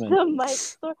investment. The mic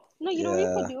store. No, you know what you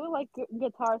Yeah. could do? Like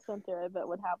Guitar Center, I bet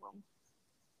would have them.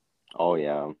 Oh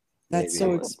yeah. That's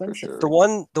maybe. so For expensive. sure.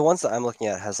 The ones that I'm looking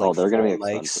at has like Oh, they're gonna be full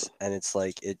mics, expensive. and it's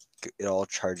like it all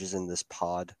charges in this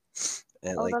pod,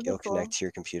 and Oh, like that'd be it'll cool. connect to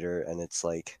your computer, and it's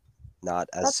like not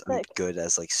That's as sick. good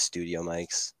as like studio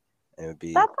mics, and it would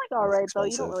be. That's like less alright though. You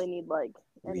expensive. don't really need like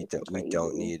anything We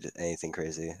don't crazy. need anything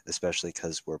crazy, especially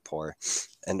because we're poor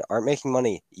and aren't making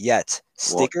money yet.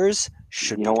 Well, Stickers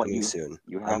should you be know what? coming soon.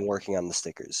 You have I'm working on the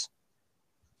stickers.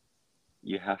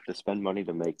 you have to spend money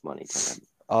to make money, Tim.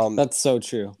 That's so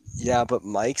true. Yeah, but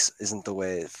mics isn't the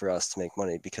way for us to make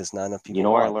money because not enough people. You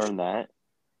know where I watch. learned that?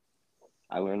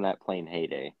 I learned that playing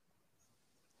Heyday.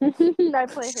 I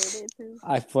play Heyday too.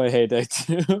 I play Heyday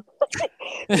too.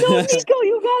 No, Nico,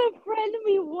 you gotta friend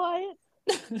me. What?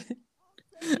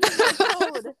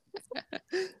 Code.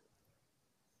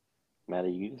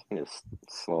 Maddie, you just need to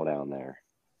slow down there.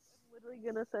 I'm literally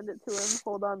gonna send it to him.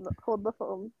 Hold the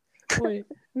phone. Wait,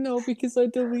 no, because I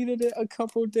deleted it a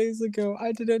couple days ago.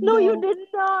 I didn't No, know. you did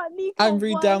not, Nico. I'm what?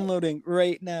 re-downloading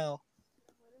right now.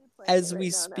 I'm playing As it we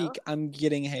right now. speak, I'm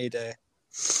getting Heyday.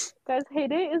 Guys,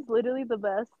 Heyday is literally the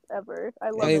best ever. I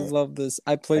love I it. love this.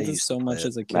 I played I this used so to play much it.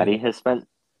 as a kid. Maddie has spent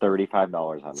 $35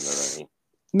 on it already.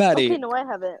 Maddie, Okay, no, I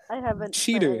haven't. I haven't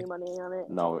Cheater. spent any money on it.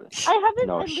 No, I haven't.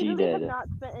 No, I she literally have did. not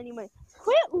spent any money.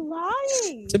 Quit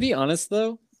lying. to be honest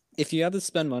though, if you had to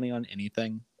spend money on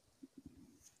anything,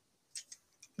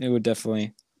 it would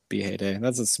definitely be Heyday.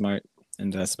 That's a smart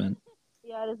investment.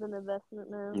 Yeah, it is an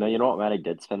investment now. no, you know what Maddie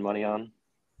did spend money on?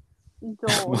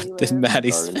 Don't What even. did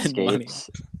Maddie spend money on? Gardenscapes.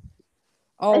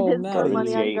 Oh, I did spend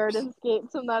money on Gardenscapes.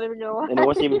 Gardenscapes. I'm not even gonna lie. And it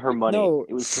wasn't even her money. No.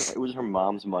 It was her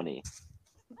mom's money.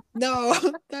 No,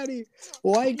 Daddy.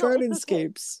 Why No, it's okay.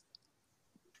 Gardenscapes?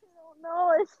 No,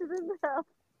 I shouldn't have.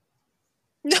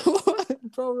 No,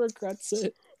 bro regrets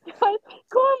it. Guys, come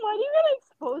on, why do you gotta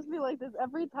expose me like this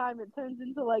every time? It turns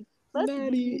into like, let's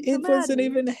Maddie, be it wasn't Maddie.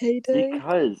 even Heyday.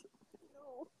 Because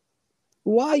No.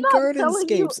 Why I'm not telling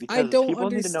you- Gardenscapes? I don't people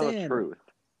understand. need to know the truth.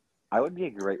 I would be a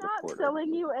I'm great not reporter.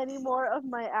 selling you any more of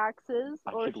my axes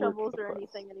I or should work shovels for the or press.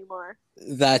 anything anymore.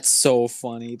 That's so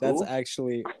funny. That's Who?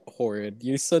 actually horrid.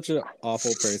 You're such an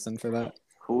awful person for that.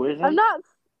 Who is it? I'm not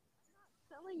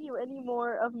selling you any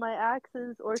more of my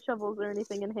axes or shovels or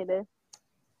anything in Heyday.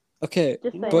 Okay,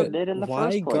 Just You saying. never but did in the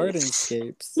why first place.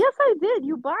 Gardenscapes? Yes, I did.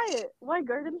 You buy it. Why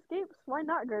Gardenscapes? Why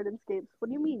not Gardenscapes? What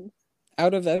do you mean?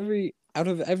 Out of every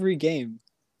game,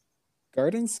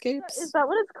 Gardenscapes? Is that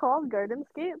what it's called?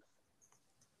 Gardenscapes?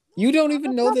 You don't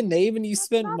even know That's the name and you that's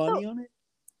spent not money the- on it?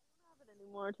 I don't have it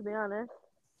anymore, to be honest.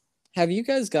 Have you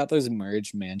guys got those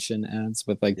Merge Mansion ads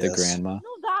with like the Yes. grandma? No,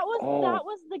 that Oh.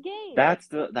 was the game. That's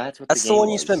what That's the the game one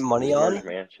you was. spent money It was on? Merge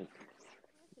Mansion.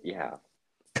 Yeah.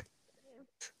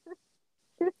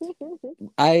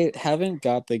 I haven't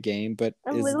got the game, but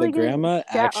I'm is the literally getting grandma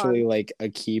shat actually on. like a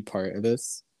key part of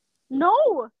this?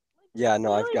 No. Yeah,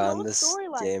 no, I've Literally gotten no this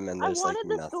storyline. game and I there's like wanted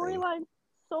the nothing. storyline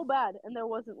so bad, and there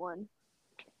wasn't one.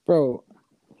 Bro,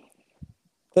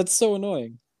 that's so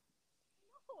annoying.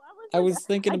 I was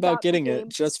thinking about got the getting it game,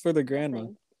 just for the grandma.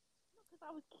 nothing. Because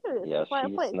I was curious. Yeah, That's why I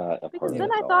she's played. not a Because part of then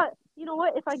it I at all. thought, you know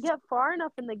what? If I get far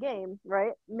enough in the game,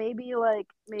 right? Maybe I'll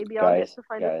get to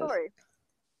find a story.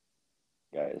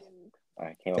 Guys,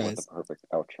 I came up with the perfect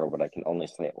outro, but I can only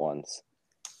say it once.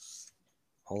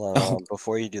 Hold on,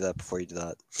 before you do that, what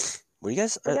are you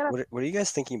guys? What are you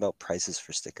guys thinking about prices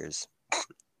for stickers?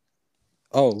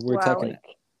 Oh, we're Wow, talking.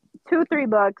 like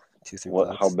 $2-3.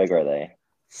 $2-3 How big are they?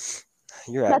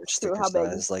 Your That's average true, sticker how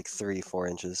big? size, like 3-4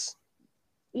 inches.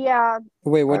 Yeah.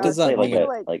 Wait, what I does would say that mean?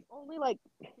 Only like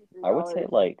 $2-3. I would say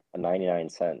like 99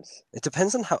 cents. It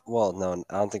depends on how. Well, no,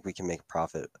 I don't think we can make a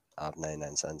profit of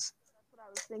 99 cents. That's what I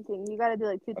was thinking. You gotta do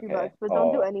like $2-3, Okay. but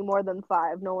don't do any more than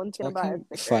 5. No one's gonna buy a Talking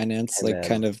sticker. finance Hey, like man.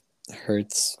 kind of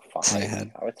hurts my Fine.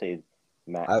 head. I would say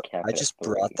I just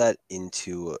brought that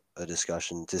into a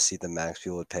discussion to see the max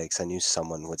people would pay because I knew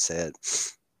someone would say it.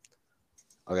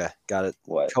 Okay, got it.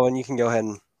 What? Cohen, you can go ahead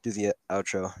and do the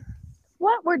outro.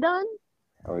 What? We're done?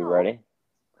 Are we No. ready?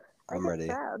 I'm ready.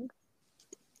 Sad.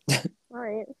 All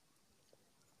right.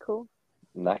 Cool.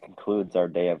 And that concludes our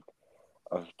day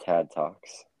of TAD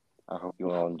Talks. I hope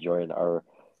you all enjoyed our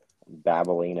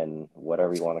babbling and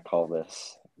whatever you want to call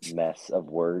this mess of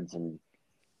words and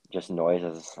just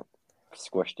noises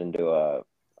squished into a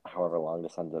however long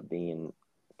this ends up being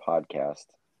podcast.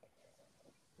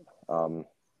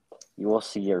 You will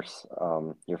see your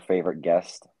favorite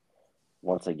guest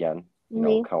once again. You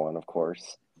Me? know, Cohen, of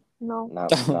course. No.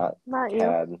 Not Not you.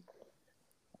 Tad.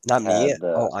 Not me. Tad,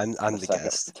 I'm the second,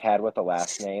 guest. Tad with the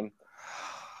last name.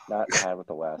 Not Tad with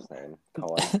the last name.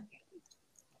 Cohen.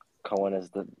 Cohen is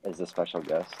the special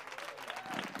guest.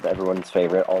 Everyone's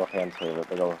favorite, all the fans' favorite.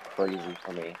 They go crazy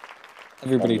for me.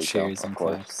 Everybody Nico, cheers of and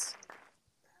course. claps.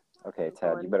 Okay,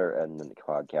 Tad, you better end the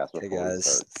podcast Okay, before we guys.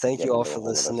 start. Thank you all getting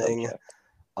for to a whole other listening.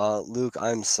 subject. Luke,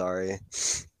 I'm sorry.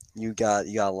 You got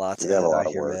a lot to You got edit a lot out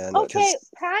of here, work, man. but- Okay,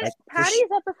 I Patty's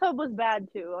episode was bad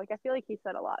too. Like I feel like he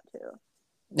said a lot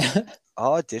too.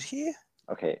 Oh, did he?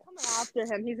 Okay. Coming after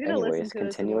him, he's gonna Anyways, listen to this and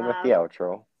continuing with laugh. the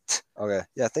outro. Okay.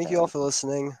 Yeah, thank you all for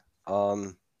listening.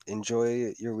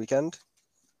 Enjoy your weekend.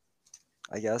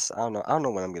 I guess. I don't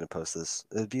know when I'm gonna post this.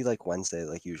 It'd be like Wednesday,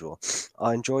 like usual.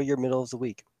 Enjoy your middle of the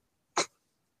week.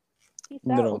 Peace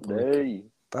Middle out. of the week. Hey.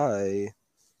 Bye.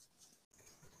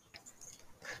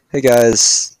 Hey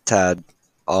guys, Tad.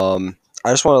 I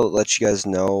just want to let you guys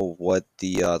know what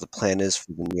the plan is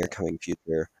for the near coming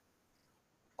future.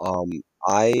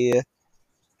 I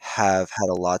have had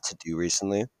a lot to do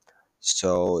recently,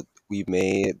 so we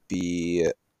may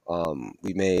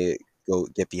go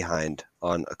get behind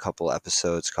on a couple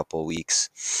episodes, couple weeks.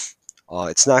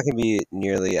 It's not going to be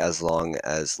nearly as long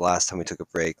as last time we took a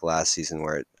break last season,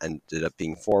 where it ended up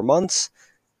being 4 months.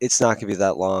 It's not going to be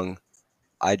that long.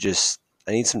 I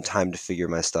need some time to figure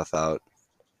my stuff out,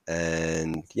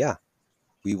 and yeah,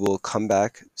 we will come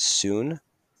back soon,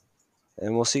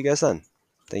 and we'll see you guys then.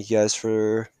 Thank you guys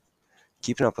for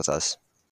keeping up with us.